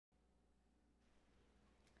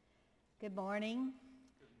Good morning.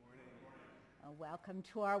 Welcome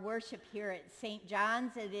to our worship here at St.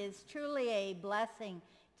 John's. It is truly a blessing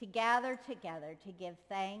to gather together to give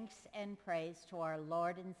thanks and praise to our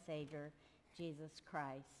Lord and Savior, Jesus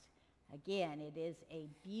Christ. Again, it is a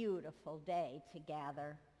beautiful day to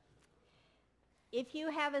gather. If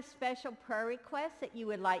you have a special prayer request that you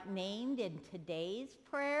would like named in today's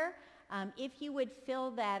prayer, if you would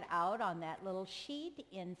fill that out on that little sheet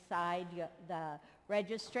inside the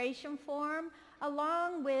registration form,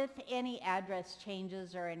 along with any address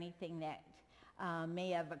changes or anything that may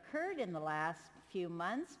have occurred in the last few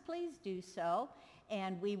months, please do so,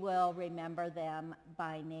 and we will remember them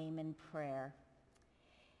by name in prayer.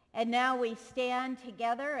 And now we stand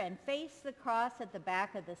together and face the cross at the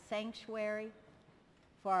back of the sanctuary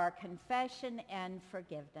for our confession and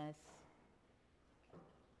forgiveness.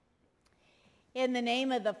 In the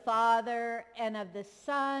name of the Father, and of the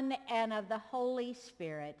Son, and of the Holy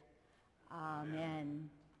Spirit. Amen.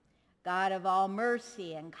 God of all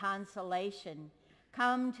mercy and consolation,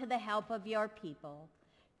 come to the help of your people,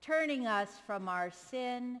 turning us from our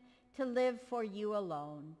sin to live for you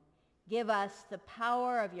alone. Give us the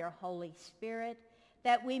power of your Holy Spirit,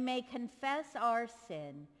 that we may confess our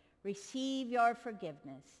sin, receive your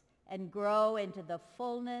forgiveness, and grow into the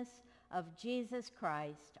fullness of Jesus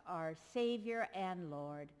Christ, our Savior and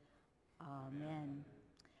Lord. Amen.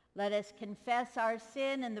 Let us confess our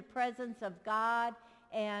sin in the presence of God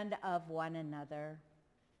and of one another.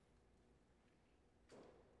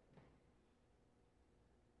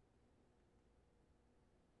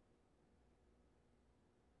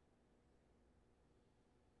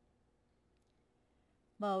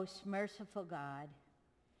 Most merciful God,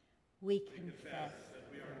 we confess that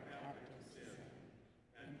we are captive to sin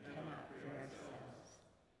and cannot free ourselves.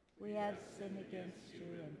 We have sinned against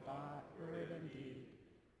you in thought, word, and deed,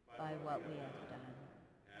 by what we have done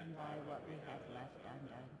and by what we have left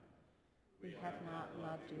undone. We have not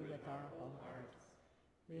loved you with our whole hearts.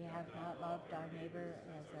 We have not loved our neighbor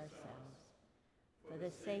as ourselves. For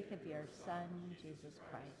the sake of your Son, Jesus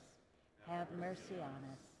Christ, have mercy on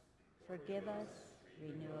us. Forgive us,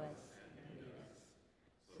 renew us, and lead us,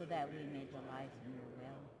 so that we may delight in your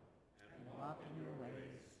will and walk in your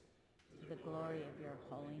ways, to the glory of your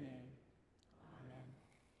holy name. Amen.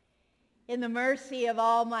 In the mercy of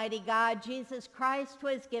Almighty God, Jesus Christ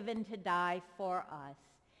was given to die for us.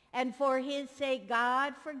 And for his sake,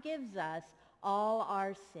 God forgives us all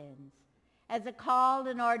our sins. As a called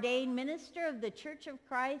and ordained minister of the Church of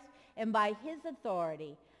Christ, and by his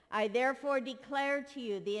authority, I therefore declare to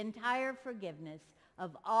you the entire forgiveness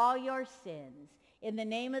of all your sins, in the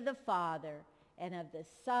name of the Father, and of the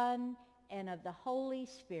Son, and of the Holy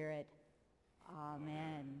Spirit.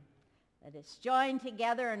 Amen. Let us join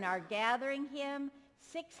together in our gathering hymn,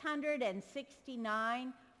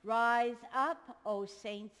 669, Rise Up, O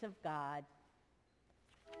Saints of God.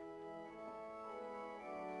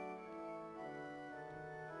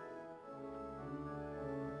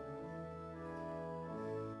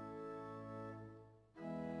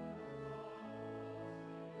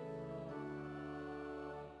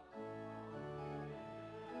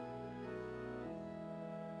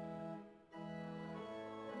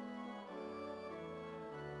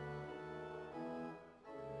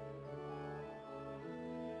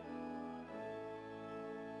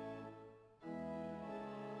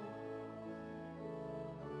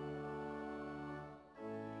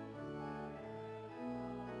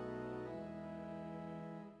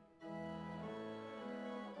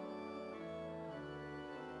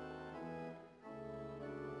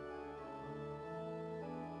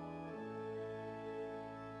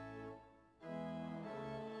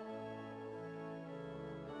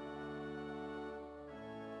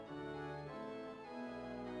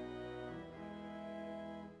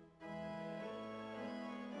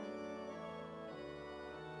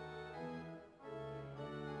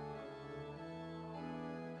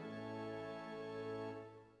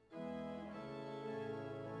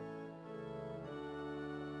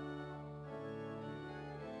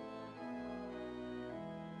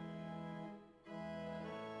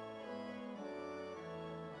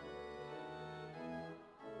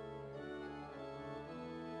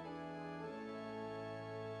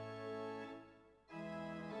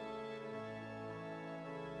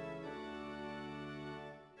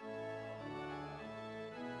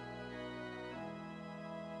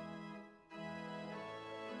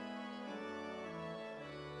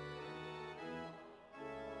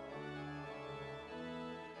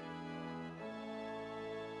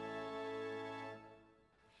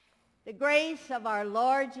 The grace of our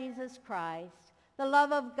Lord Jesus Christ, the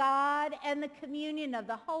love of God, and the communion of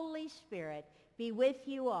the Holy Spirit be with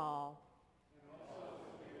you all.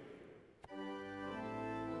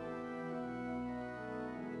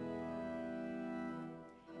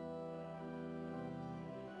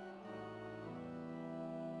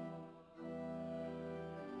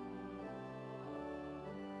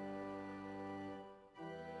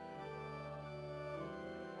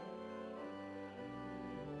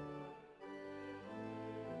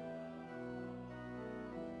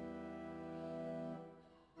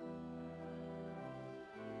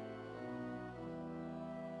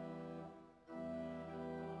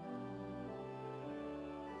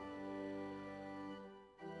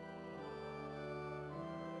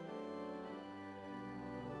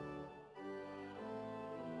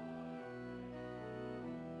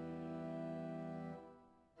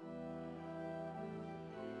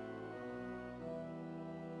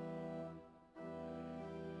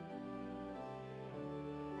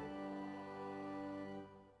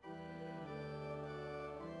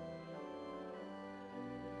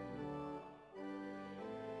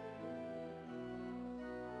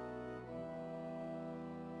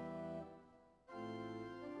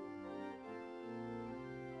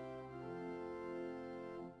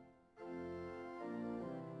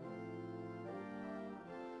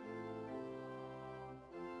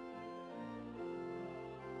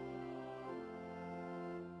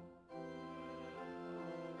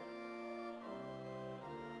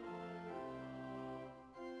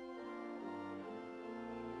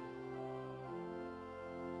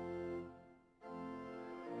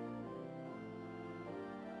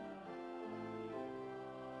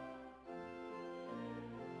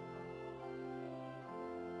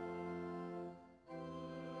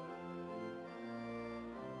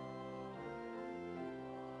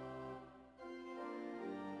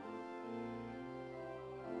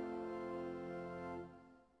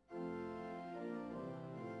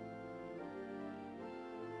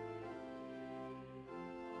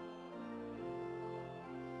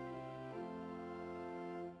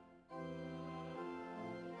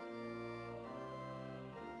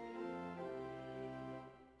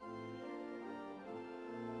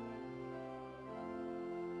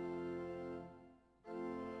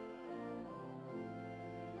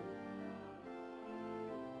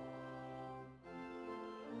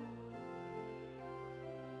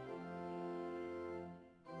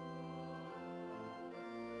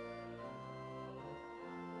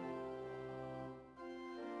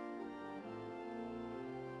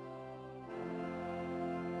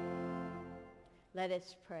 Let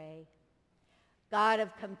us pray. God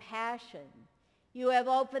of compassion, you have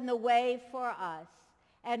opened the way for us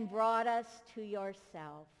and brought us to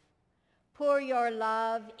yourself. Pour your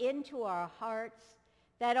love into our hearts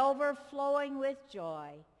that overflowing with joy,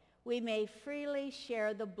 we may freely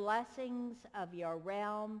share the blessings of your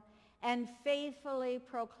realm and faithfully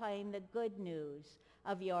proclaim the good news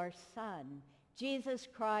of your Son, Jesus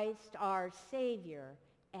Christ, our Savior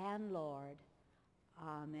and Lord.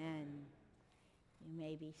 Amen. You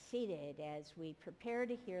may be seated as we prepare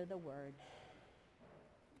to hear the word.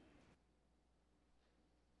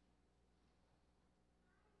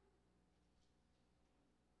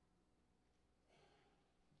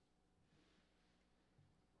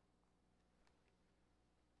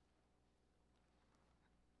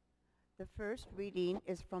 The first reading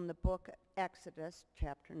is from the book of Exodus,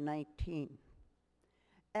 chapter 19.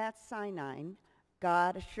 At Sinai,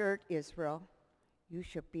 God assured Israel, "You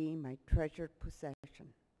shall be my treasured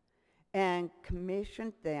possession," and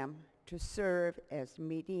commissioned them to serve as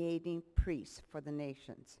mediating priests for the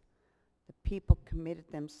nations. The people committed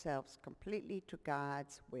themselves completely to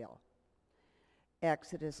God's will.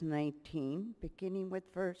 Exodus 19, beginning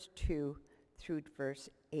with verse 2 through verse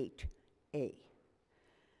 8a.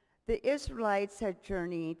 The Israelites had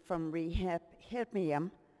journeyed from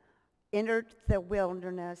Rephidim, entered the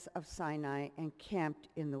wilderness of Sinai, and camped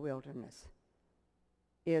in the wilderness.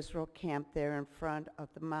 Israel camped there in front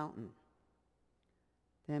of the mountain.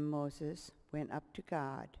 Then Moses went up to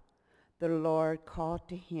God. The Lord called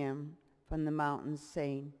to him from the mountain,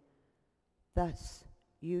 saying, "Thus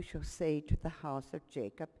you shall say to the house of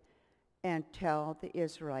Jacob and tell the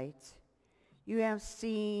Israelites, you have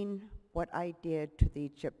seen what I did to the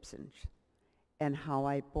Egyptians, and how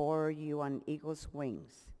I bore you on eagle's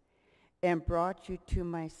wings, and brought you to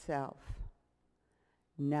myself.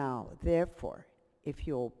 Now, therefore, if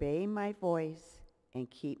you obey my voice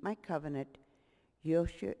and keep my covenant, you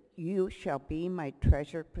shall be my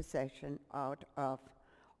treasured possession out of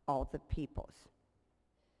all the peoples.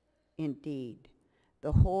 Indeed,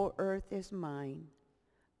 the whole earth is mine,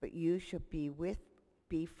 but you shall be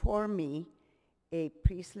before me a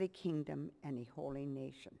priestly kingdom and a holy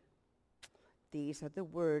nation. These are the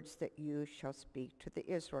words that you shall speak to the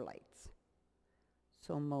Israelites.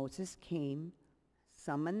 So Moses came,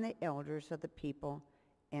 summoned the elders of the people,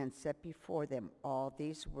 and set before them all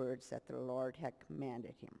these words that the Lord had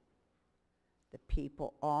commanded him. The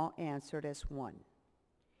people all answered as one,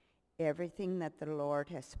 "Everything that the Lord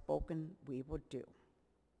has spoken, we will do."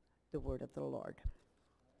 The word of the Lord.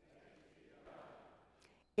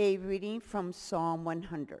 A reading from Psalm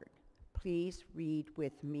 100. Please read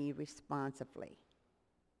with me responsively.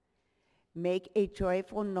 Make a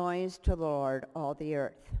joyful noise to the Lord, all the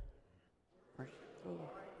earth. Worship the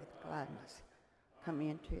Lord with gladness. Come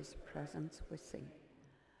into his presence with singing.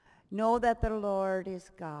 Know that the Lord is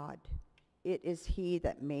God. It is he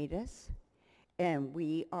that made us, and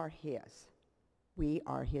we are his. We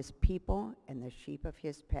are his people and the sheep of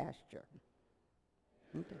his pasture.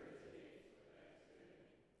 And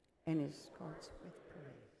his courts with praise.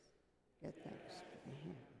 Give thanks to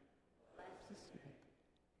him.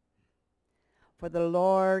 For the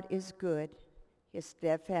Lord is good. His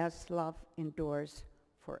steadfast love endures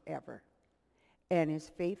forever, and his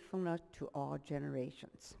faithfulness to all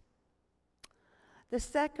generations. The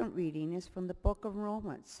second reading is from the book of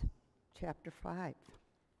Romans, chapter 5.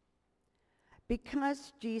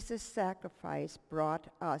 Because Jesus' sacrifice brought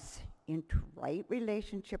us into right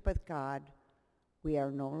relationship with God, we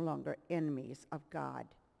are no longer enemies of God,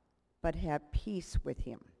 but have peace with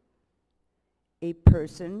him. A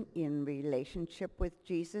person in relationship with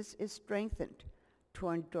Jesus is strengthened to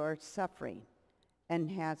endure suffering and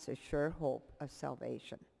has a sure hope of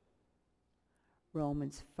salvation.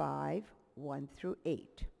 Romans 5, 1 through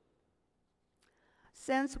 8.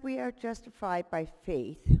 Since we are justified by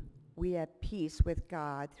faith, we have peace with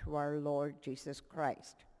God through our Lord Jesus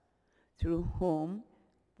Christ, through whom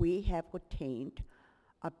we have obtained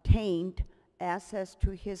access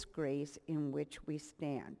to his grace in which we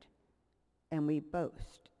stand, and we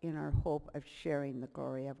boast in our hope of sharing the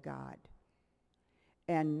glory of God.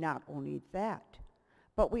 And not only that,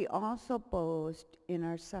 but we also boast in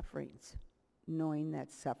our sufferings, knowing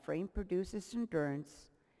that suffering produces endurance,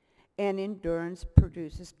 and endurance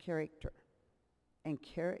produces character, and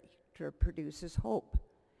character produces hope.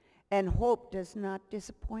 And hope does not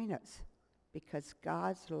disappoint us, because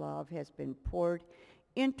God's love has been poured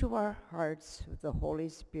into our hearts through the Holy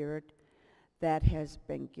Spirit that has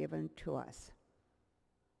been given to us.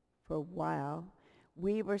 For while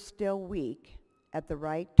we were still weak, at the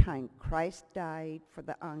right time Christ died for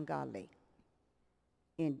the ungodly.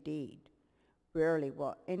 Indeed, rarely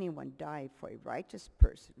will anyone die for a righteous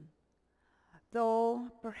person, though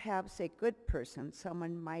perhaps a good person,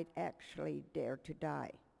 someone might actually dare to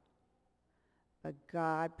die. But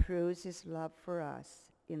God proves his love for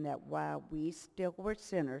us in that while we still were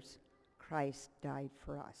sinners, Christ died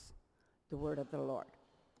for us. The word of the Lord.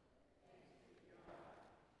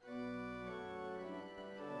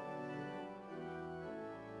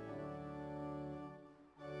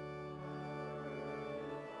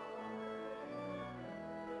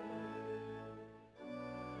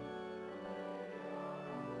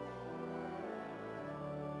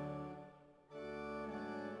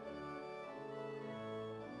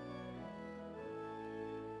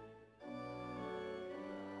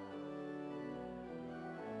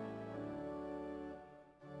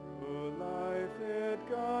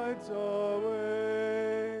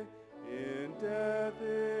 Away. In death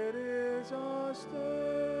it is our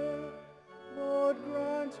stay. Lord,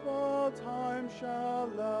 grant while time shall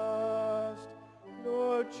last,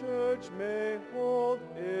 your church may hold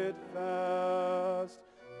it fast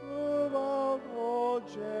throughout all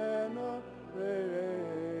generations.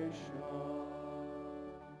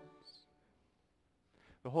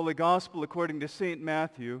 The Holy Gospel according to St.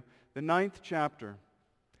 Matthew, the 9th chapter.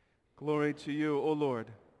 Glory to you, O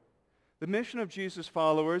Lord. The mission of Jesus'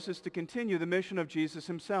 followers is to continue the mission of Jesus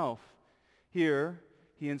himself. Here,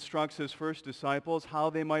 he instructs his first disciples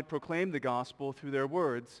how they might proclaim the gospel through their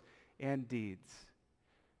words and deeds.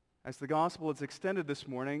 As the gospel is extended this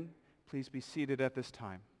morning, please be seated at this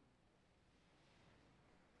time.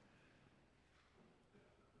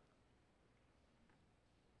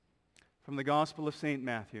 From the Gospel of St.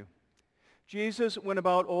 Matthew. Jesus went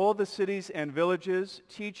about all the cities and villages,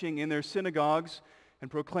 teaching in their synagogues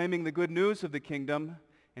and proclaiming the good news of the kingdom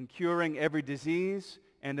and curing every disease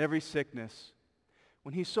and every sickness.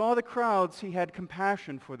 When he saw the crowds, he had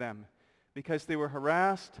compassion for them because they were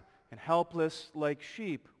harassed and helpless like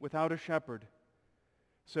sheep without a shepherd.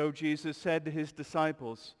 So Jesus said to his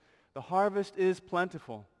disciples, "The harvest is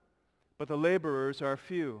plentiful, but the laborers are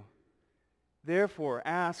few. Therefore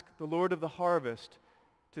ask the Lord of the harvest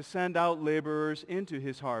to send out laborers into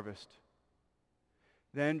his harvest."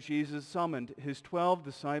 Then Jesus summoned his 12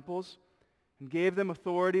 disciples and gave them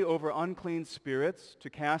authority over unclean spirits to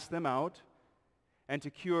cast them out and to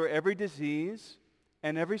cure every disease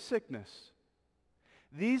and every sickness.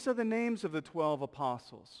 These are the names of the 12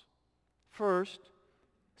 apostles. First,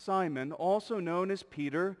 Simon, also known as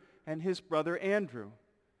Peter, and his brother Andrew.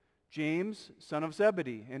 James, son of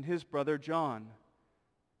Zebedee, and his brother John.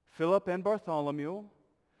 Philip and Bartholomew.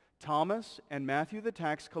 Thomas and Matthew the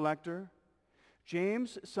tax collector.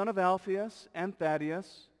 James, son of Alphaeus, and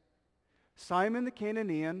Thaddeus. Simon the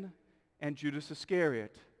Canaanian, and Judas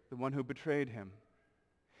Iscariot, the one who betrayed him.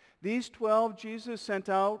 These 12 Jesus sent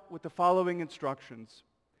out with the following instructions.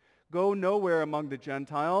 Go nowhere among the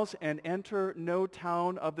Gentiles and enter no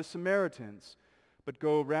town of the Samaritans, but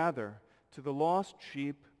go rather to the lost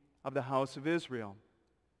sheep of the house of Israel.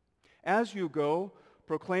 As you go,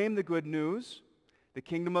 proclaim the good news. The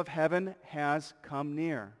kingdom of heaven has come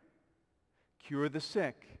near. Cure the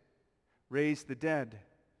sick, raise the dead,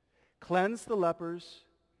 cleanse the lepers,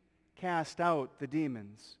 cast out the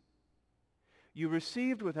demons. You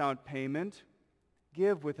received without payment,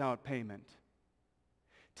 give without payment.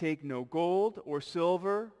 Take no gold or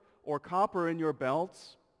silver or copper in your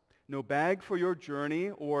belts, no bag for your journey,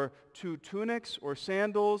 or 2 tunics or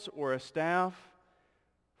sandals or a staff,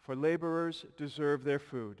 for laborers deserve their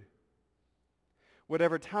food.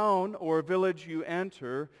 Whatever town or village you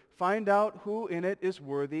enter, find out who in it is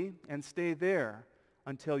worthy and stay there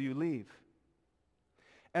until you leave.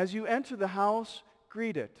 As you enter the house,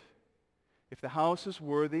 greet it. If the house is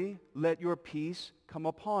worthy, let your peace come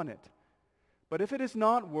upon it. But if it is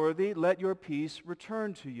not worthy, let your peace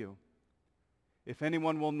return to you. If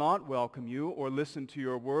anyone will not welcome you or listen to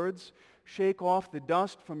your words, shake off the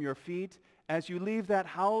dust from your feet as you leave that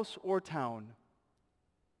house or town.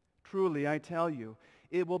 Truly, I tell you,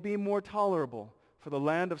 it will be more tolerable for the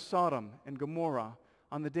land of Sodom and Gomorrah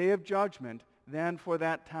on the day of judgment than for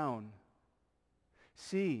that town.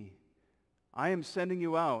 See, I am sending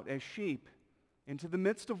you out as sheep into the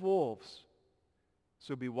midst of wolves.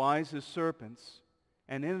 So be wise as serpents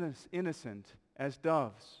and innocent as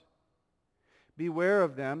doves. Beware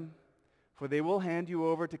of them, for they will hand you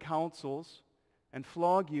over to councils and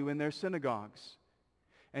flog you in their synagogues.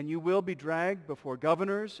 And you will be dragged before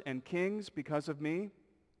governors and kings because of me,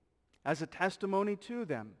 as a testimony to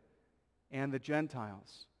them and the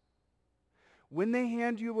Gentiles. When they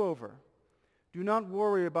hand you over, do not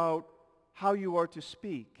worry about how you are to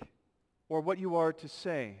speak or what you are to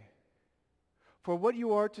say. For what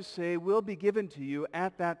you are to say will be given to you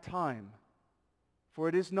at that time. For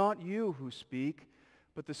it is not you who speak,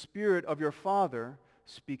 but the Spirit of your Father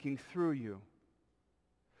speaking through you.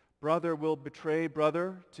 Brother will betray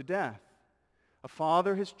brother to death, a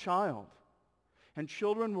father his child, and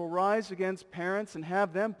children will rise against parents and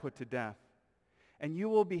have them put to death. And you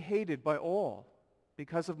will be hated by all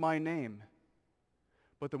because of my name.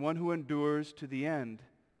 But the one who endures to the end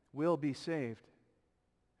will be saved.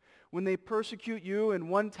 When they persecute you in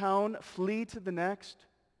one town, flee to the next.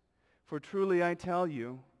 For truly I tell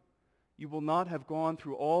you, you will not have gone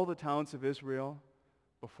through all the towns of Israel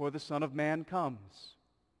before the Son of Man comes.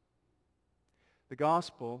 The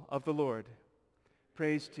Gospel of the Lord.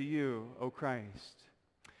 Praise to you, O Christ.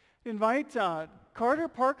 Invite Carter,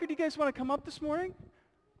 Parker, do you guys want to come up this morning?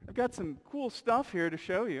 I've got some cool stuff here to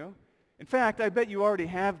show you. In fact, I bet you already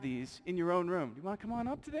have these in your own room. Do you want to come on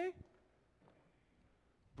up today?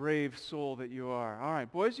 Brave soul that you are. All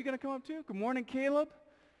right, boys, you going to come up too? Good morning, Caleb.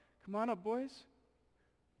 Come on up, boys.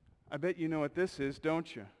 I bet you know what this is,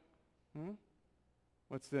 don't you?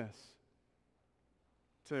 What's this?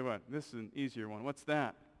 Tell you what, this is an easier one. What's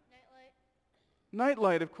that? Nightlight.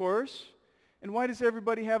 Nightlight, of course. And why does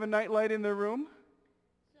everybody have a nightlight in their room?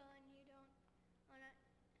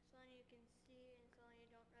 So you can see and so you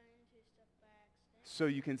don't run into stuff by accident. So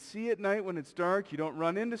you can see at night when it's dark, you don't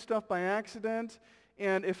run into stuff by accident.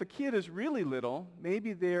 And if a kid is really little,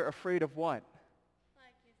 maybe they're afraid of what?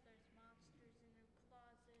 Like if there's monsters in their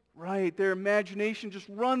closet. Right, their imagination just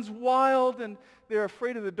runs wild and they're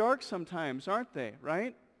afraid of the dark sometimes, aren't they,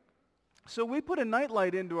 right? So we put a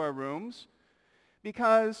nightlight into our rooms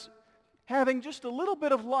because having just a little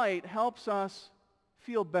bit of light helps us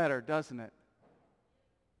feel better, doesn't it?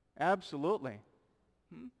 Absolutely.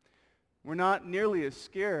 We're not nearly as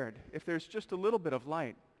scared if there's just a little bit of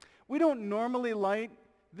light. We don't normally light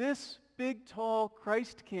this big, tall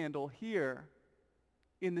Christ candle here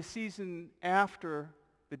in the season after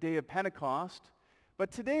the day of Pentecost,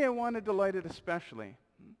 but today I wanted to light it especially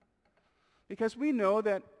because we know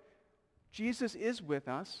that Jesus is with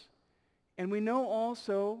us, and we know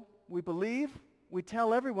also, we believe, we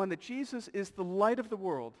tell everyone that Jesus is the light of the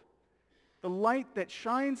world. the light that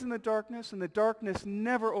shines in the darkness, and the darkness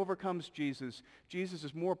never overcomes Jesus. Jesus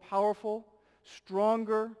is more powerful,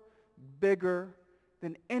 stronger, bigger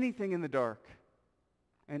than anything in the dark.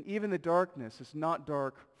 And even the darkness is not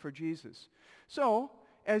dark for Jesus. So,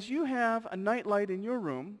 as you have a nightlight in your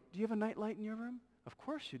room, do you have a nightlight in your room? Of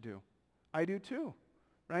course you do. I do too,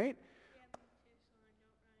 right?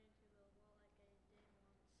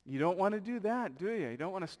 You don't want to do that, do you? You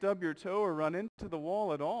don't want to stub your toe or run into the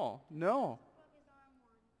wall at all. No.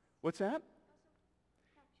 What's that?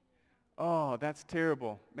 Oh, that's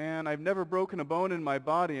terrible. Man, I've never broken a bone in my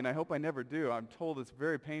body, and I hope I never do. I'm told it's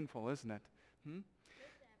very painful, isn't it?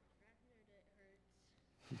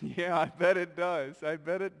 Yeah, I bet it does. I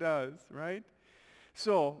bet it does, right?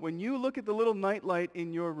 So, when you look at the little nightlight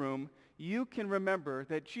in your room, you can remember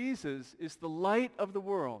that Jesus is the light of the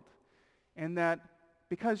world, and that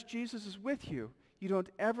because Jesus is with you, you don't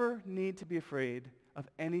ever need to be afraid of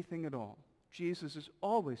anything at all. Jesus is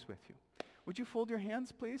always with you. Would you fold your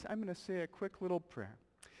hands, please? I'm going to say a quick little prayer.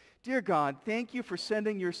 Dear God, thank you for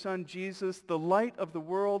sending your Son Jesus, the light of the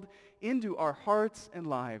world, into our hearts and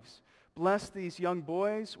lives. Bless these young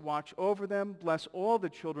boys. Watch over them. Bless all the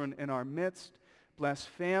children in our midst. Bless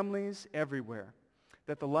families everywhere,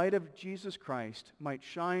 that the light of Jesus Christ might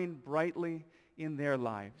shine brightly in their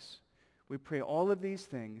lives. We pray all of these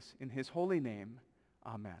things in his holy name.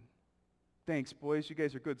 Amen. Thanks, boys. You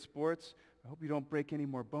guys are good sports. I hope you don't break any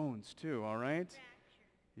more bones, too, all right?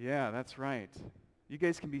 Yeah, that's right. You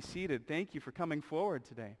guys can be seated. Thank you for coming forward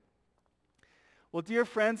today. Well, dear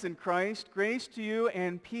friends in Christ, grace to you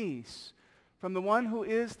and peace from the one who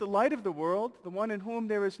is the light of the world, the one in whom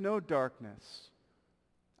there is no darkness.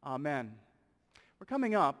 Amen. We're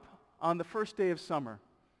coming up on the first day of summer,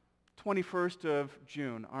 21st of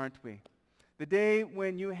June, aren't we? The day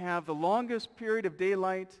when you have the longest period of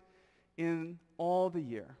daylight in all the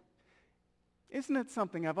year. Isn't it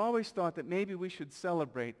something? I've always thought that maybe we should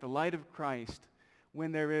celebrate the light of Christ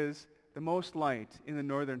when there is the most light in the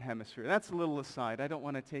northern hemisphere. That's a little aside. I don't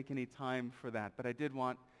want to take any time for that, but I did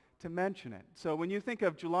want to mention it. So when you think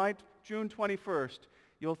of June 21st,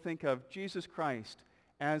 you'll think of Jesus Christ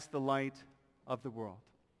as the light of the world.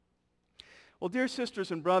 Well, dear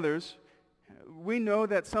sisters and brothers, we know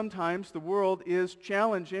that sometimes the world is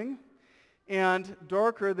challenging and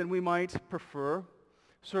darker than we might prefer,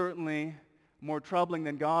 certainly more troubling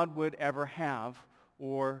than God would ever have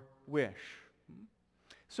or wish.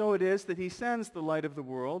 So it is that he sends the light of the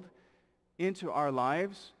world into our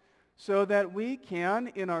lives so that we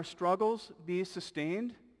can, in our struggles, be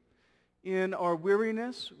sustained. In our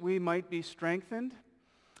weariness, we might be strengthened.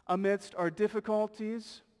 Amidst our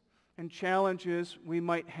difficulties and challenges, we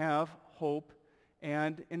might have hope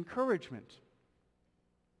and encouragement.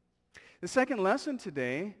 The second lesson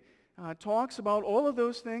today talks about all of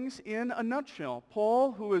those things in a nutshell.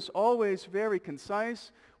 Paul, who is always very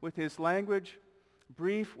concise with his language,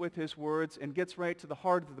 brief with his words, and gets right to the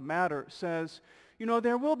heart of the matter, says,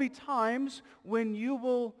 there will be times when you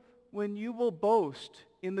will boast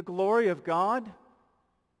in the glory of God.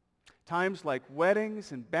 Times like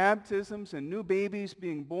weddings and baptisms and new babies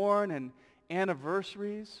being born and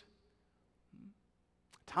anniversaries.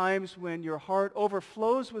 Times when your heart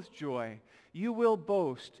overflows with joy. You will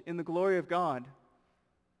boast in the glory of God.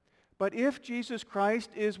 But if Jesus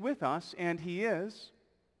Christ is with us, and he is,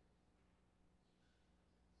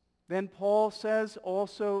 then Paul says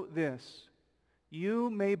also this: you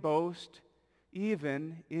may boast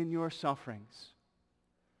even in your sufferings.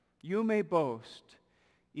 You may boast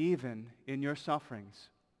even in your sufferings.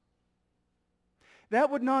 That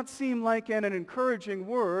would not seem like an encouraging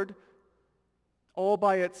word all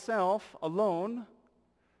by itself, alone.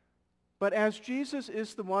 But as Jesus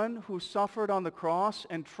is the one who suffered on the cross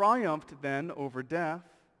and triumphed then over death,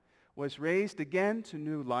 was raised again to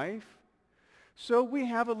new life, so we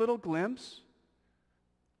have a little glimpse,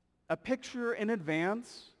 a picture in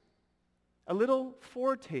advance, a little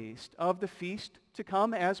foretaste of the feast to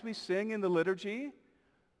come as we sing in the liturgy,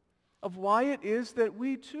 of why it is that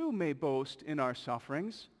we too may boast in our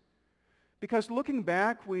sufferings. Because looking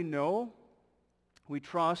back, we know, we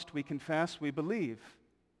trust, we confess, we believe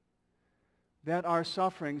that our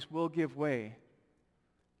sufferings will give way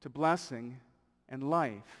to blessing and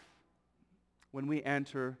life when we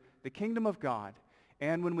enter the kingdom of God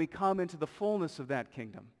and when we come into the fullness of that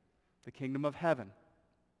kingdom, the kingdom of heaven.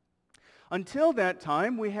 Until that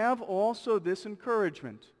time, we have also this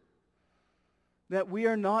encouragement that we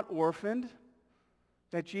are not orphaned,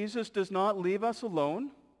 that Jesus does not leave us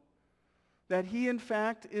alone, that he in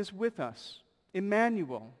fact is with us,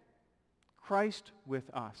 Emmanuel, Christ with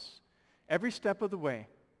us, every step of the way,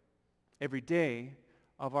 every day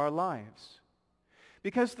of our lives.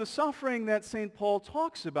 Because the suffering that St. Paul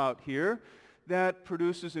talks about here, that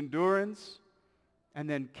produces endurance, and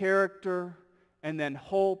then character, and then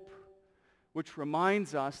hope, which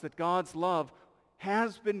reminds us that God's love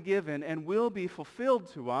has been given and will be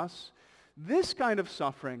fulfilled to us, this kind of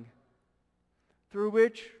suffering, through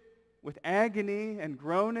which, with agony and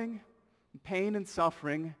groaning, pain and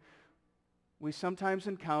suffering, we sometimes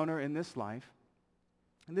encounter in this life.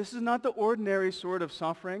 And this is not the ordinary sort of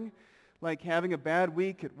suffering, like having a bad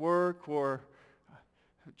week at work or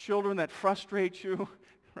children that frustrate you,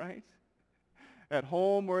 right? At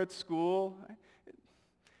home or at school.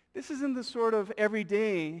 This isn't the sort of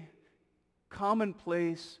everyday,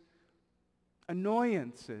 commonplace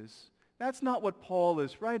annoyances. That's not what Paul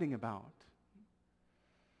is writing about.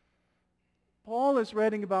 Paul is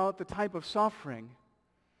writing about the type of suffering.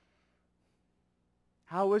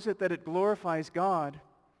 How is it that it glorifies God?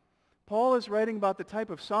 Paul is writing about the type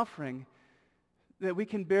of suffering that we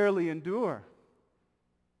can barely endure.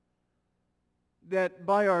 That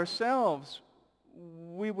by ourselves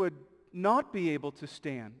we would not be able to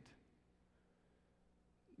stand.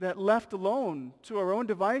 That left alone to our own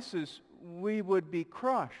devices we would be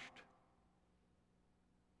crushed.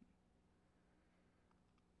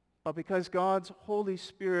 But because God's Holy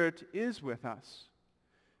Spirit is with us,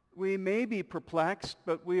 we may be perplexed,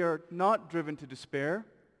 but we are not driven to despair.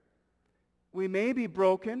 We may be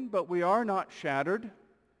broken, but we are not shattered.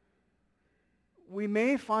 We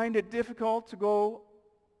may find it difficult to go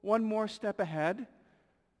one more step ahead.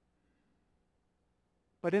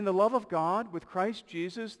 But in the love of God, with Christ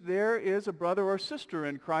Jesus, there is a brother or sister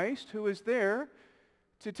in Christ who is there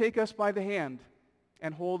to take us by the hand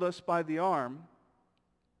and hold us by the arm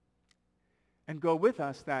and go with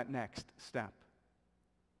us that next step.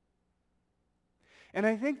 And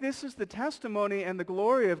I think this is the testimony and the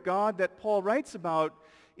glory of God that Paul writes about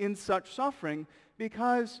in such suffering,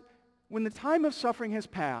 because when the time of suffering has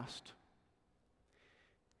passed,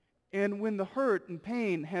 and when the hurt and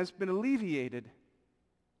pain has been alleviated,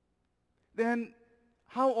 then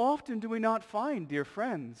how often do we not find, dear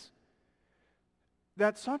friends,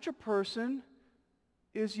 that such a person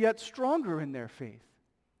is yet stronger in their faith?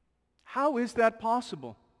 How is that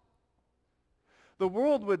possible? The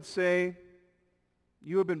world would say,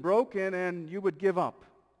 you have been broken, and you would give up.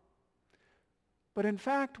 But in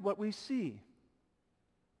fact, what we see,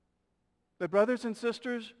 the brothers and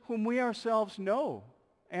sisters whom we ourselves know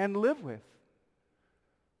and live with,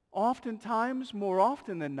 oftentimes, more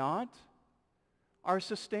often than not, are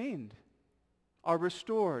sustained, are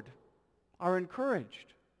restored, are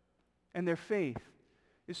encouraged, and their faith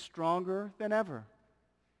is stronger than ever.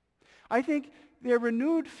 I think their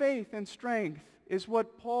renewed faith and strength is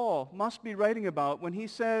what Paul must be writing about when he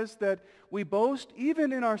says that we boast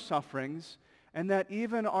even in our sufferings, and that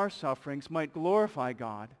even our sufferings might glorify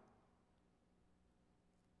God,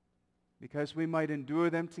 because we might endure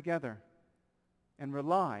them together and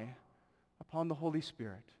rely upon the Holy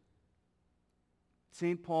Spirit.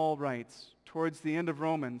 St. Paul writes towards the end of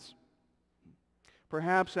Romans,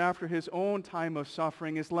 perhaps after his own time of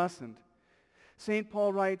suffering is lessened, St.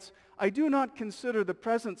 Paul writes, I do not consider the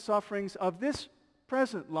present sufferings of this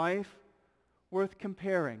present life worth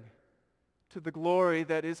comparing to the glory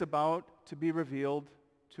that is about to be revealed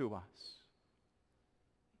to us.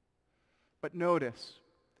 But notice,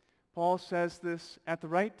 Paul says this at the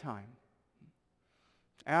right time,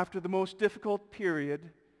 after the most difficult period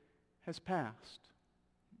has passed.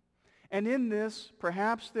 And in this,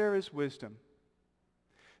 perhaps there is wisdom,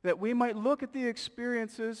 that we might look at the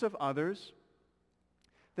experiences of others,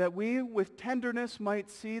 that we with tenderness might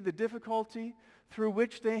see the difficulty through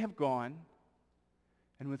which they have gone,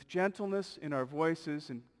 and with gentleness in our voices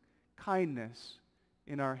and kindness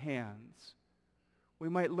in our hands, we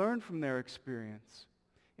might learn from their experience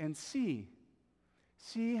and see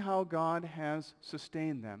how God has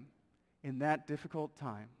sustained them in that difficult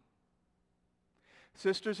time.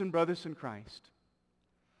 Sisters and brothers in Christ,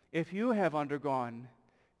 if you have undergone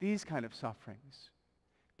these kind of sufferings,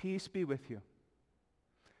 peace be with you.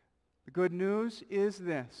 The good news is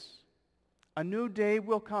this: a new day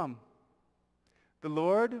will come. The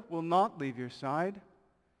Lord will not leave your side,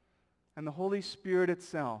 and the Holy Spirit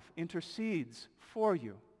itself intercedes for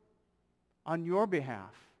you on your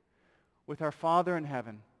behalf with our Father in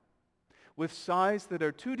heaven, with sighs that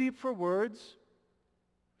are too deep for words,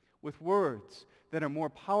 with words that are more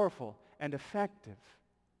powerful and effective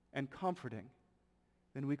and comforting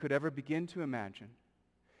than we could ever begin to imagine.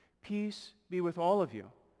 Peace be with all of you,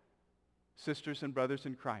 sisters and brothers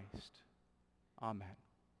in Christ. Amen.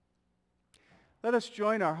 Let us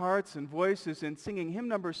join our hearts and voices in singing hymn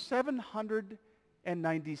number 786.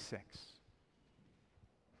 church06182017.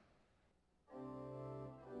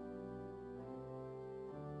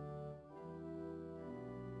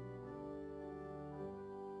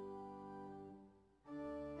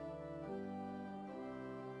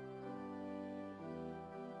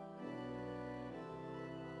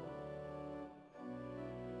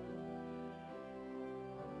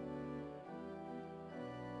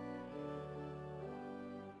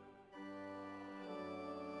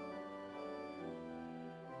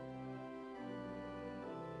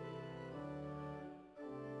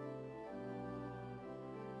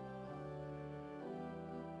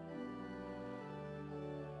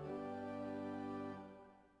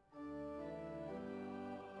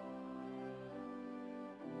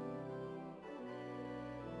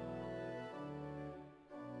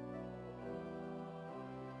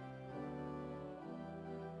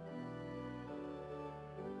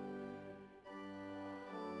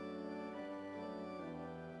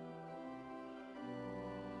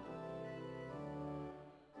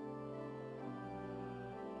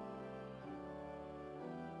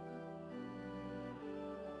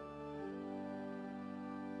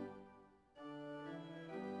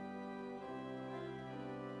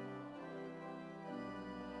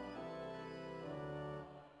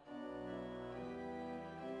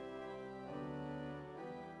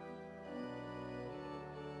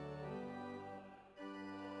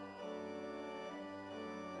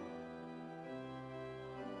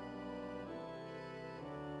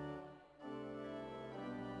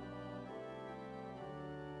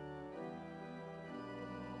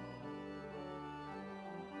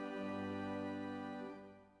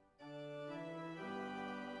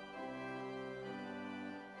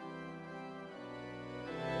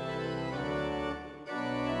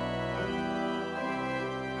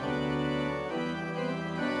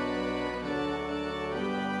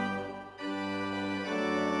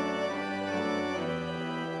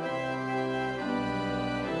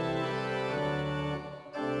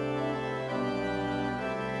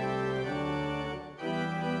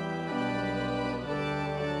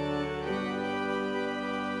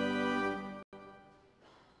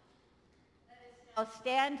 Now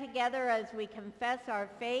stand together as we confess our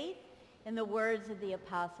faith in the words of the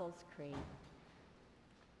Apostles' Creed.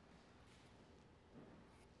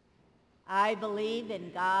 I believe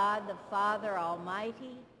in God, the Father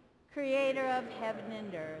Almighty, creator of heaven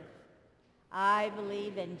and earth. I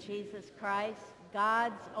believe in Jesus Christ,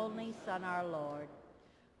 God's only Son, our Lord,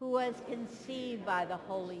 who was conceived by the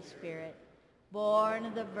Holy Spirit, born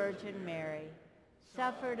of the Virgin Mary,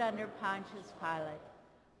 suffered under Pontius Pilate,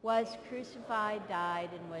 was crucified, died,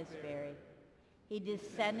 and was buried. He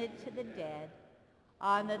descended to the dead.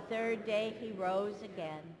 On the third day he rose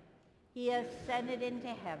again. He ascended into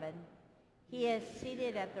heaven. He is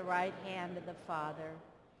seated at the right hand of the Father,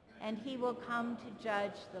 and he will come to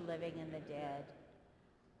judge the living and the dead.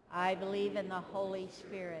 I believe in the Holy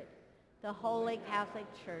Spirit, the Holy Catholic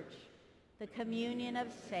Church, the communion of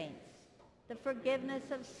saints, the forgiveness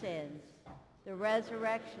of sins, the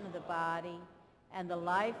resurrection of the body, and the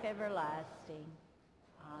life everlasting.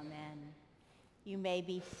 Amen. You may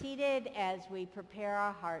be seated as we prepare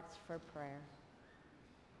our hearts for prayer.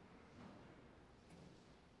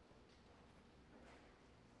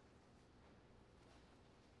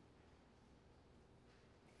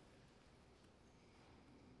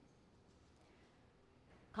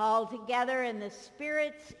 Called together in the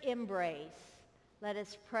Spirit's embrace, let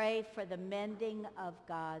us pray for the mending of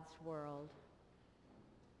God's world.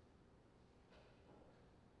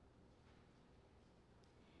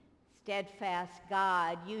 Steadfast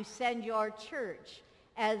God, you send your church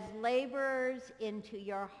as laborers into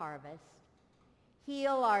your harvest.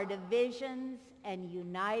 Heal our divisions and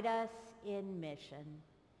unite us in mission.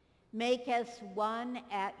 Make us one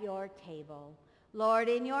at your table. Lord,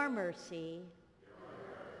 in your mercy,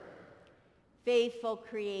 faithful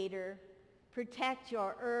Creator, protect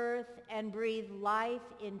your earth and breathe life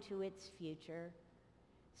into its future.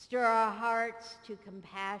 Stir our hearts to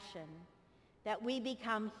compassion, that we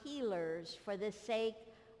become healers for the sake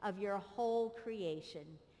of your whole creation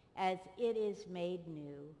as it is made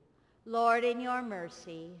new. Lord, in your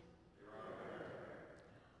mercy,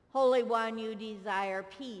 Holy One, you desire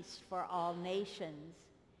peace for all nations.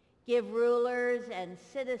 Give rulers and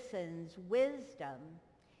citizens wisdom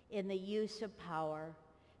in the use of power,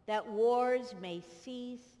 that wars may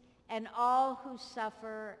cease and all who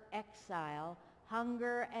suffer exile,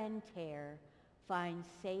 hunger, and terror find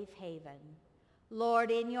safe haven.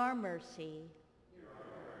 Lord, in your mercy,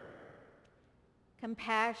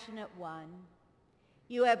 Compassionate One,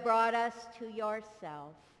 you have brought us to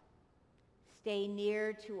yourself. Stay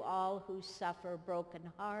near to all who suffer broken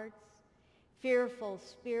hearts, fearful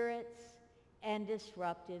spirits, and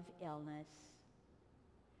disruptive illness.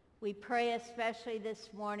 We pray especially this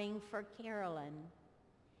morning for Carolyn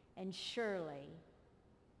and Shirley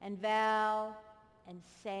and Val and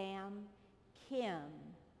Sam, Kim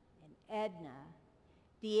and Edna,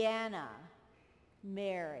 Deanna,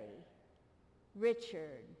 Mary,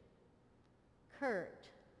 Richard, Kurt,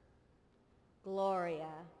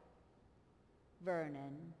 Gloria,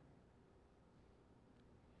 Vernon.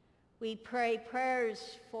 We pray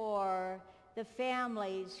prayers for the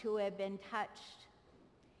families who have been touched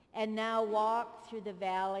and now walk through the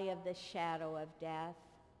valley of the shadow of death.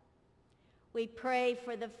 We pray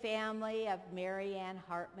for the family of Mary Ann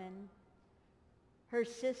Hartman, her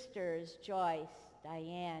sisters Joyce,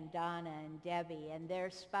 Diane, Donna, and Debbie, and their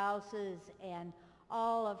spouses and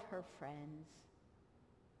all of her friends.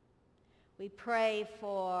 We pray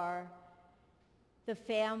for the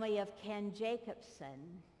family of Ken Jacobson,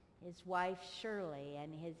 his wife Shirley,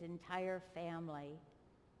 and his entire family.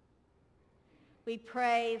 We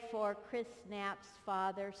pray for Chris Knapp's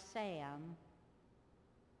father, Sam.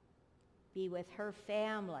 Be with her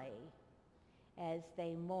family as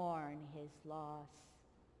they mourn his loss.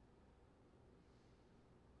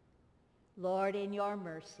 Lord, in your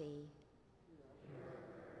mercy,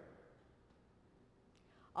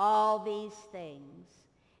 all these things,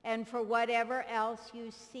 and for whatever else you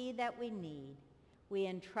see that we need, we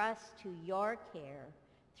entrust to your care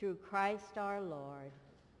through Christ our Lord.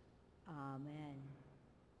 Amen.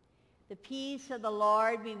 The peace of the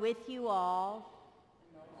Lord be with you all.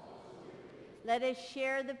 Let us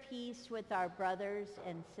share the peace with our brothers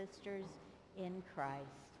and sisters in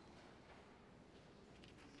Christ.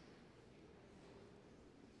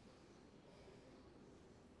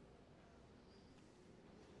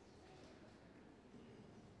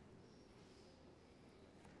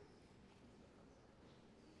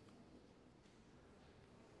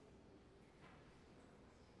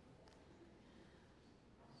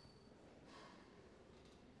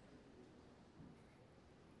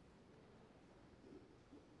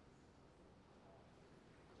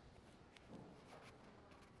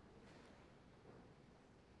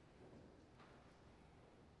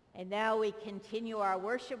 And now we continue our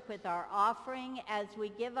worship with our offering as we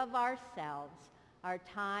give of ourselves, our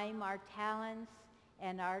time, our talents,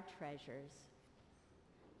 and our treasures.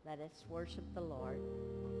 Let us worship the Lord.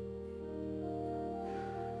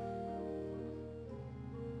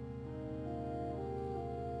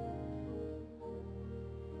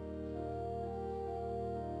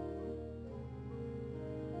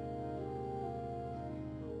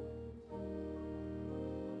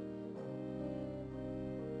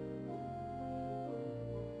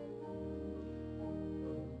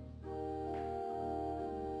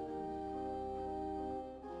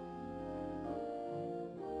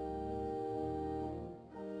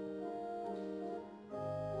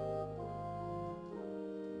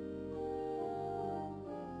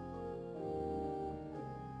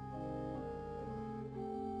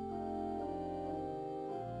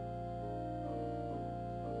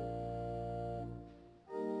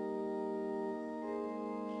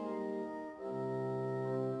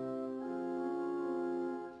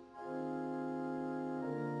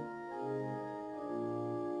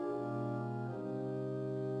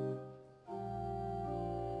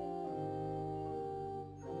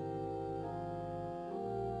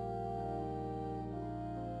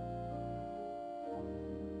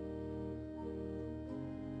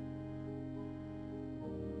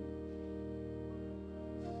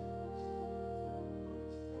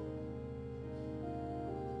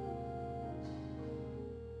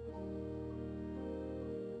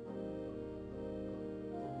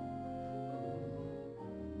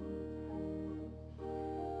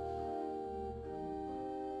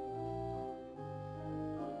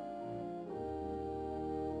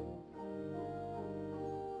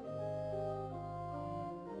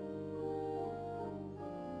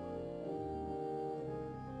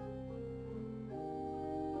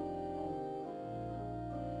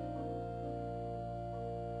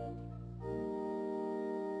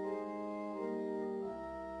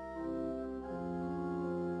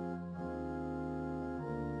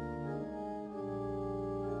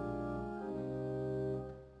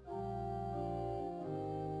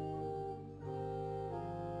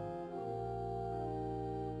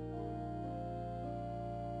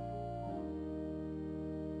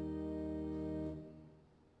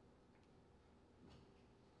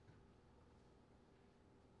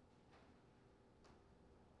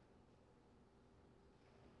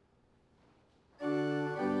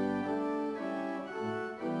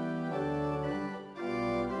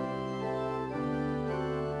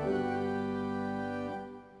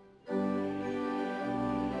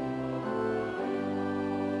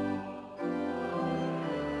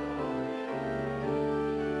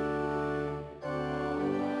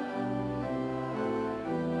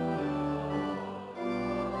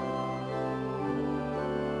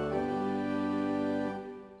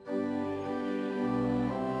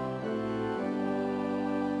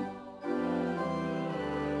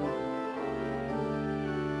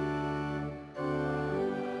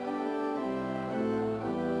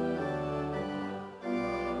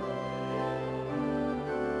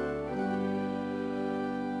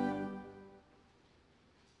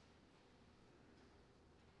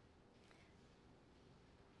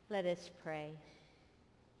 Let us pray.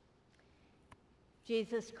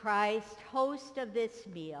 Jesus Christ, host of this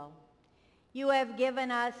meal, you have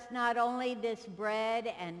given us not only this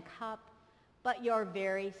bread and cup, but your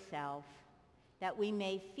very self, that we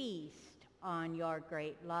may feast on your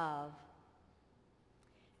great love.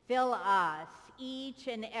 Fill us each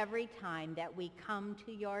and every time that we come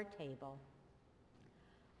to your table.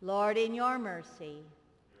 Lord, in your mercy,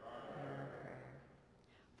 hear our prayer.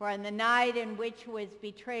 For in the night in which was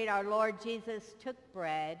betrayed, our Lord Jesus took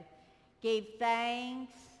bread, gave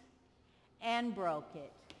thanks, and broke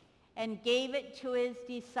it, and gave it to his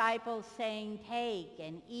disciples, saying, "Take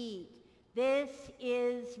and eat. This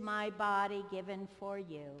is my body given for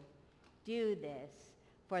you. Do this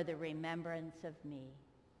for the remembrance of me."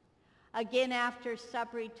 Again, after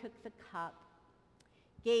supper, he took the cup,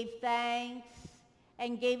 gave thanks,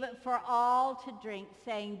 and gave it for all to drink,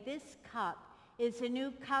 saying, "This cup is a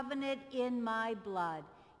new covenant in my blood,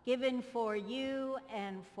 given for you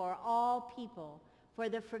and for all people for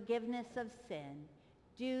the forgiveness of sin.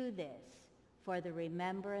 Do this for the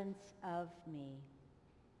remembrance of me."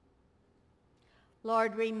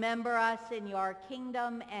 Lord, remember us in your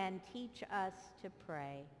kingdom and teach us to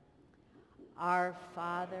pray. Our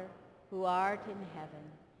Father, who art in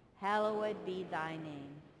heaven, hallowed be thy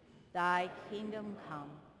name. Thy kingdom come,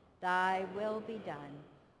 thy will be done,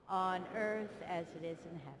 on earth as it is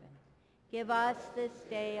in heaven. Give us this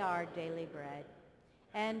day our daily bread,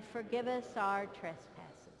 and forgive us our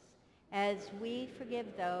trespasses, as we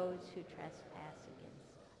forgive those who trespass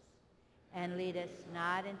against us. And lead us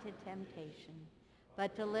not into temptation,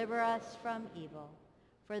 but deliver us from evil.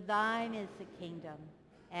 For thine is the kingdom,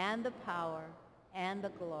 and the power, and the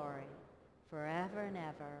glory, forever and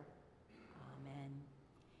ever. Amen.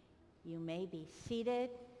 You may be seated.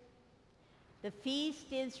 The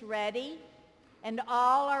feast is ready, and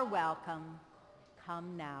all are welcome.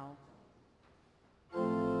 Come now.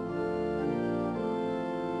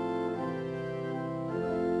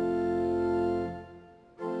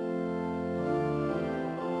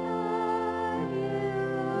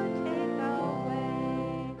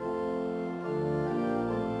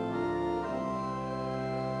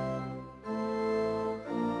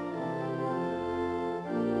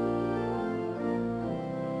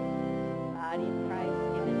 Body of Christ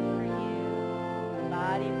given for you.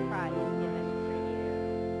 Body of Christ given for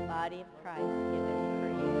you. Body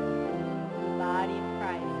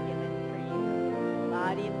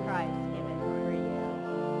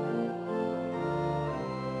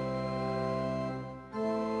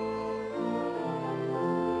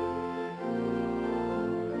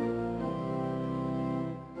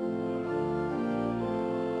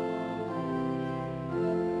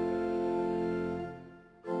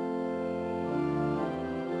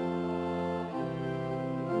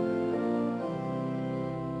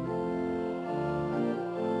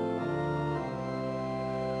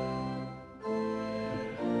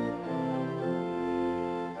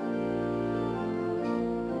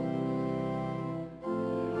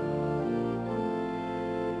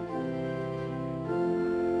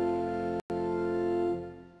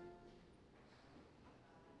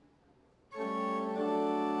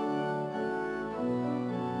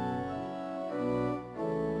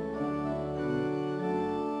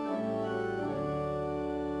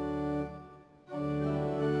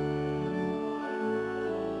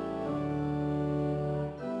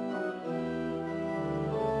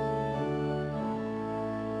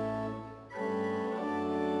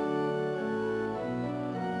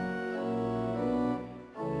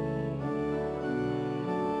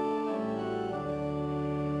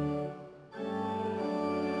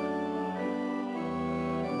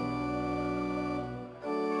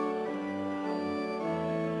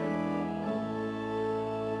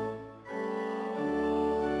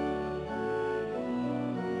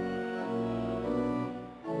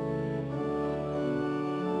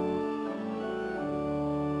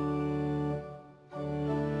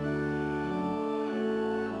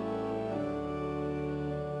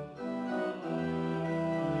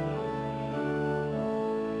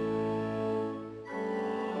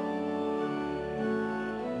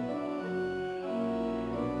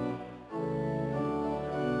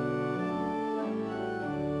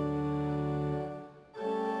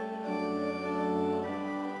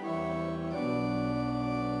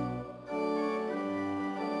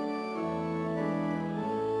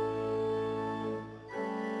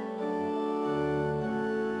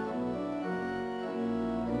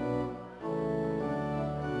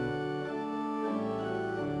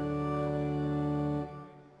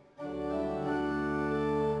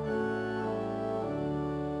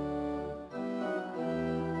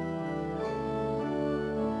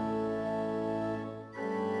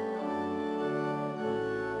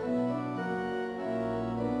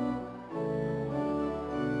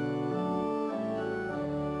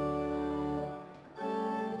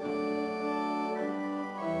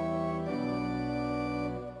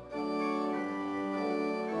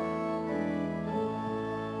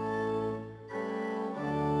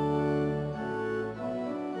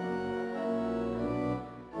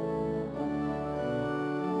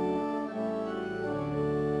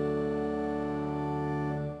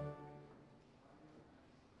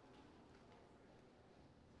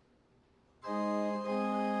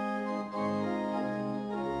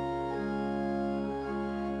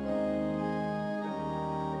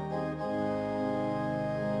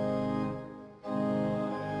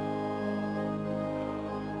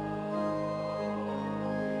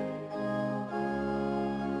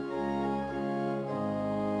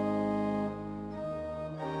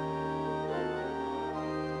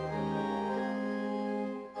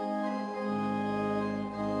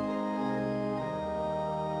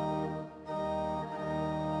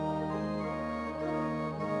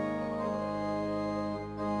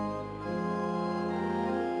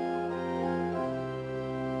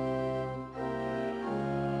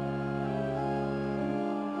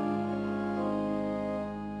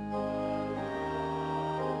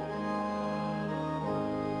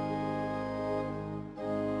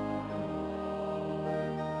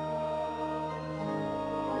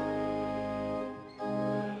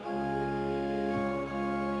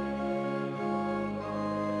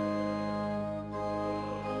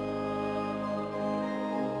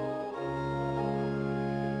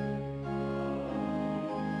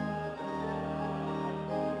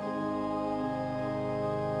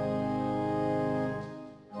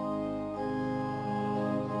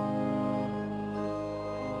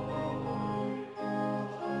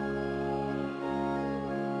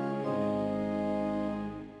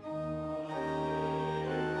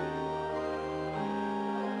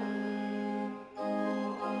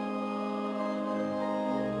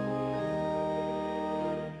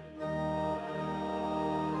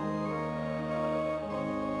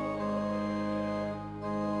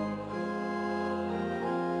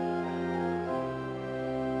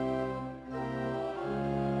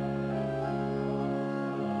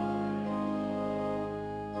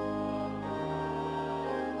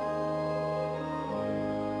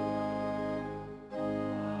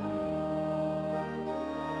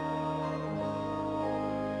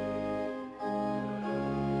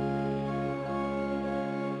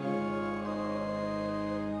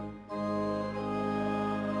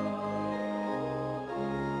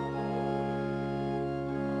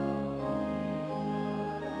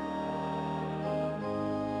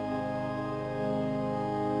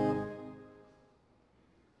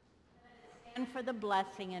for the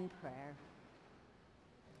blessing and prayer.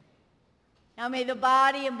 Now may the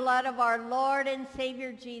body and blood of our Lord and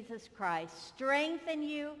Savior Jesus Christ strengthen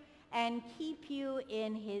you and keep you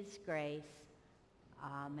in his grace.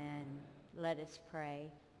 Amen. Let us pray.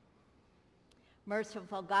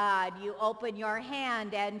 Merciful God, you open your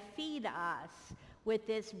hand and feed us with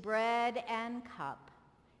this bread and cup,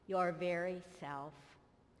 your very self.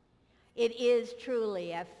 It is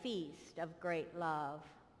truly a feast of great love.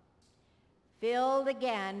 Filled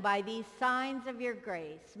again by these signs of your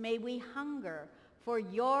grace, may we hunger for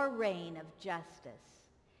your reign of justice.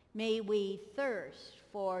 May we thirst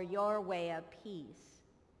for your way of peace.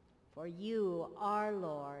 For you, our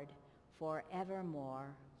Lord,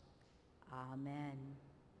 forevermore. Amen.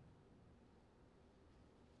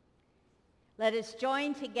 Let us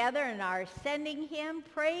join together in our sending hymn,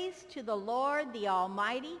 Praise to the Lord the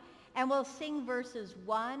Almighty, and we'll sing verses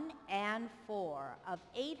 1 and 4 of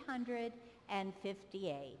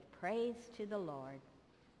 858. Praise to the Lord.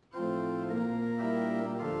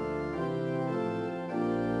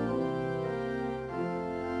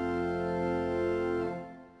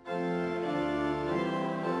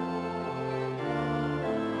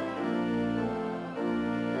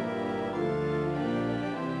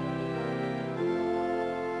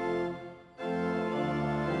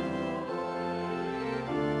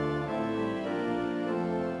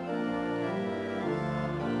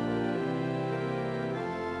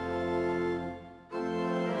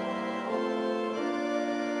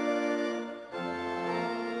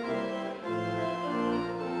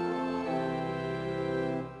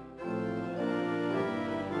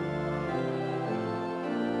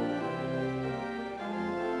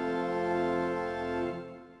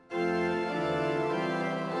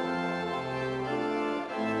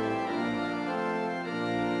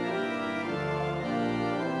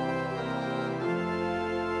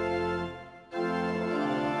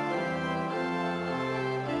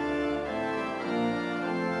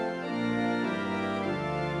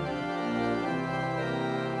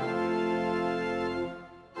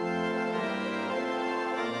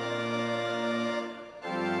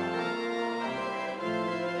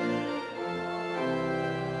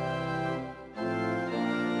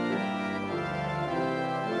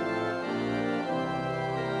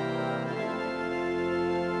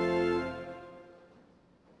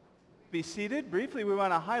 Be seated. Briefly, we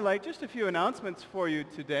want to highlight just a few announcements for you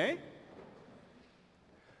today.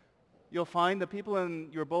 You'll find the people in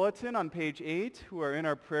your bulletin on page 8 who are in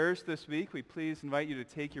our prayers this week. We please invite you to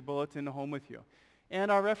take your bulletin home with you.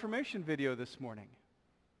 And our Reformation video this morning.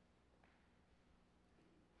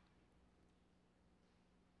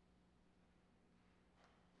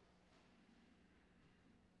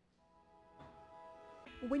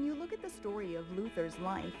 When you look at the story of Luther's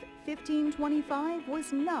life, 1525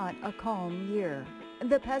 was not a calm year.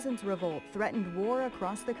 The Peasants' Revolt threatened war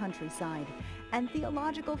across the countryside, and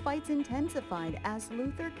theological fights intensified as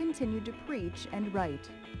Luther continued to preach and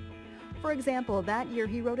write. For example, that year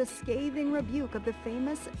he wrote a scathing rebuke of the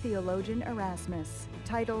famous theologian Erasmus,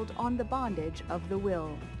 titled On the Bondage of the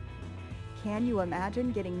Will. Can you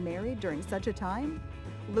imagine getting married during such a time?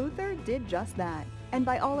 Luther did just that, and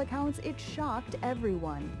by all accounts it shocked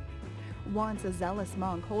everyone. Once a zealous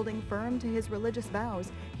monk holding firm to his religious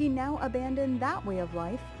vows, he now abandoned that way of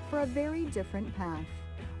life for a very different path.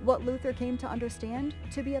 What Luther came to understand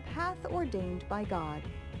to be a path ordained by God.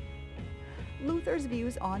 Luther's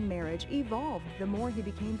views on marriage evolved the more he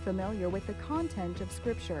became familiar with the content of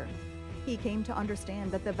Scripture. He came to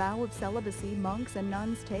understand that the vow of celibacy monks and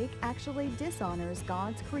nuns take actually dishonors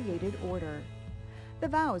God's created order. The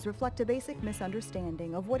vows reflect a basic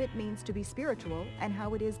misunderstanding of what it means to be spiritual and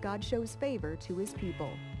how it is God shows favor to his people.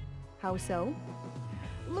 How so?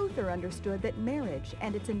 Luther understood that marriage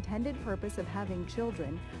and its intended purpose of having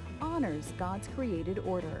children honors God's created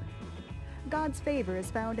order. God's favor is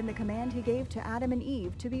found in the command he gave to Adam and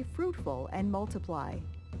Eve to be fruitful and multiply.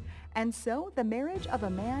 And so the marriage of a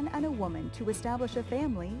man and a woman to establish a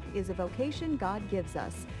family is a vocation God gives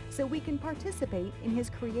us so we can participate in his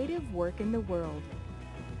creative work in the world.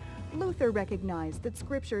 Luther recognized that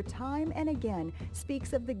Scripture time and again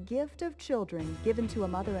speaks of the gift of children given to a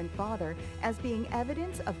mother and father as being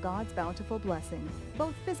evidence of God's bountiful blessing,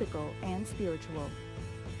 both physical and spiritual.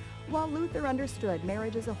 While Luther understood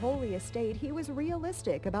marriage as a holy estate, he was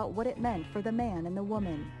realistic about what it meant for the man and the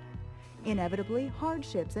woman. Inevitably,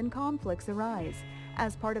 hardships and conflicts arise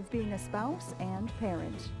as part of being a spouse and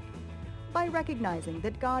parent. By recognizing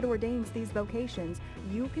that God ordains these vocations,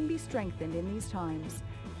 you can be strengthened in these times,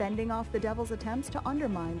 fending off the devil's attempts to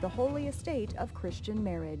undermine the holy estate of Christian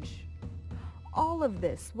marriage. All of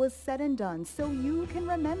this was said and done so you can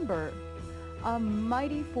remember. a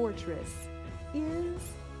mighty fortress, is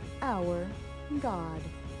our God.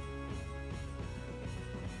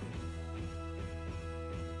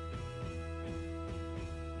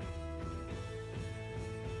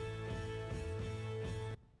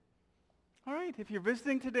 All right, if you're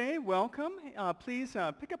visiting today, welcome. Please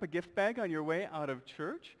pick up a gift bag on your way out of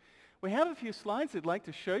church. We have a few slides I'd like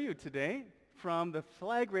to show you today from the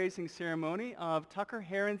flag-raising ceremony of Tucker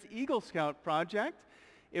Heron's Eagle Scout project.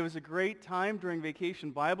 It was a great time during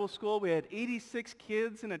Vacation Bible School. We had 86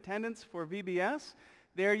 kids in attendance for VBS.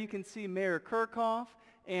 There you can see Mayor Kirchhoff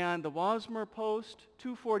and the Wasmer Post,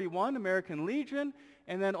 241 American Legion,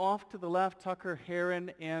 and then off to the left, Tucker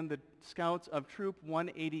Heron and the Scouts of Troop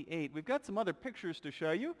 188. We've got some other pictures to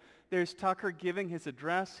show you. There's Tucker giving his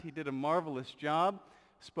address. He did a marvelous job,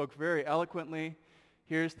 spoke very eloquently.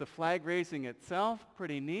 Here's the flag raising itself,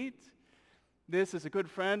 pretty neat. This is a good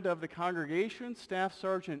friend of the congregation, Staff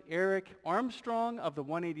Sergeant Eric Armstrong of the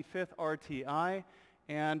 185th RTI,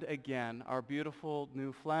 and again, our beautiful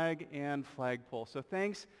new flag and flagpole. So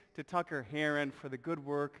thanks to Tucker Heron for the good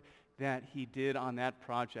work that he did on that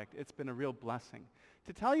project. It's been a real blessing.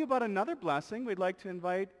 To tell you about another blessing, we'd like to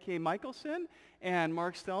invite Kay Michelson and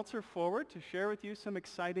Mark Stelzer forward to share with you some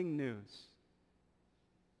exciting news.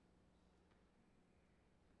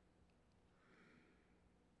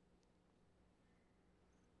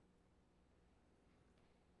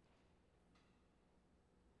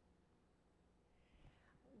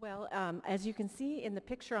 Well, as you can see in the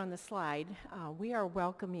picture on the slide, we are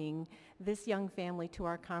welcoming this young family to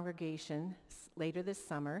our congregation later this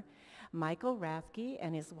summer. Michael Rathke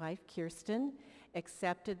and his wife Kirsten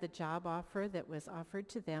accepted the job offer that was offered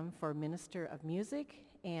to them for Minister of Music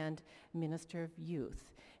and Minister of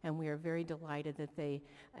Youth. And we are very delighted that they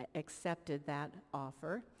accepted that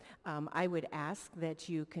offer. I would ask that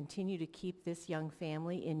you continue to keep this young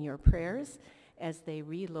family in your prayers as they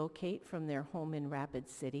relocate from their home in Rapid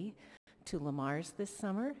City to Lamar's this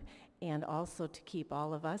summer, and also to keep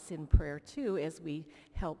all of us in prayer too as we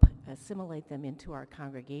help assimilate them into our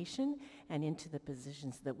congregation and into the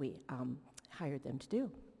positions that we hired them to do.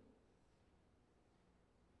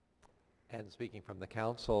 And speaking from the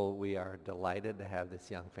council, we are delighted to have this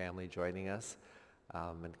young family joining us.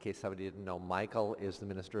 In case somebody didn't know, Michael is the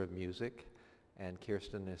Minister of Music, and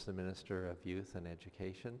Kirsten is the Minister of Youth and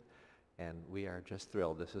Education. And we are just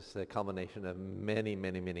thrilled. This is the culmination of many,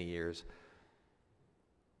 many, many years,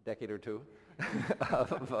 decade or two,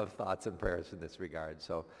 of thoughts and prayers in this regard.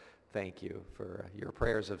 So thank you for your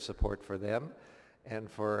prayers of support for them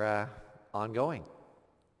and for ongoing.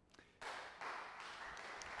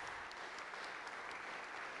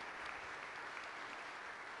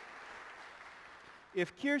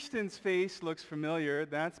 If Kirsten's face looks familiar,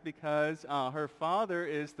 that's because her father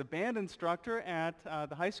is the band instructor at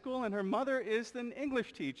the high school, and her mother is an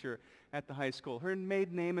English teacher at the high school. Her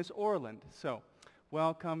maiden name is Orland. So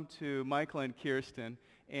welcome to Michael and Kirsten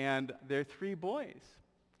and their 3 boys.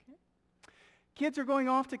 Okay. Kids are going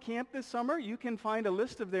off to camp this summer. You can find a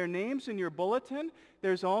list of their names in your bulletin.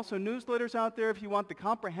 There's also newsletters out there if you want the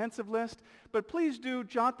comprehensive list. But please do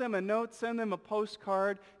jot them a note, send them a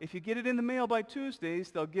postcard. If you get it in the mail by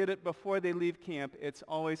Tuesdays, they'll get it before they leave camp. It's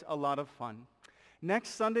always a lot of fun.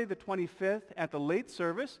 Next Sunday, the 25th, at the late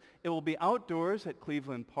service, it will be outdoors at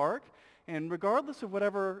Cleveland Park. And regardless of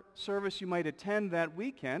whatever service you might attend that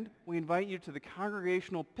weekend, we invite you to the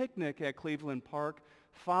congregational picnic at Cleveland Park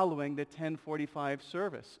following the 10:45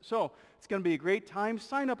 service. So it's going to be a great time.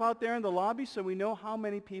 Sign up out there in the lobby so we know how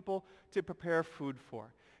many people to prepare food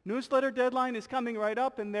for. Newsletter deadline is coming right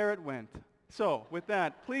up, and there it went. So with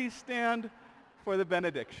that, please stand for the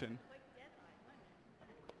benediction.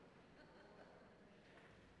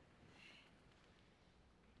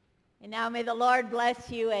 And now may the Lord bless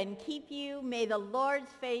you and keep you. May the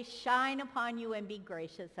Lord's face shine upon you and be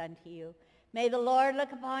gracious unto you. May the Lord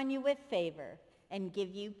look upon you with favor and give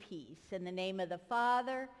you peace. In the name of the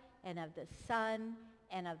Father, and of the Son,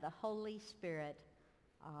 and of the Holy Spirit.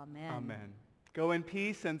 Amen. Amen. Go in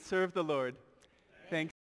peace and serve the Lord.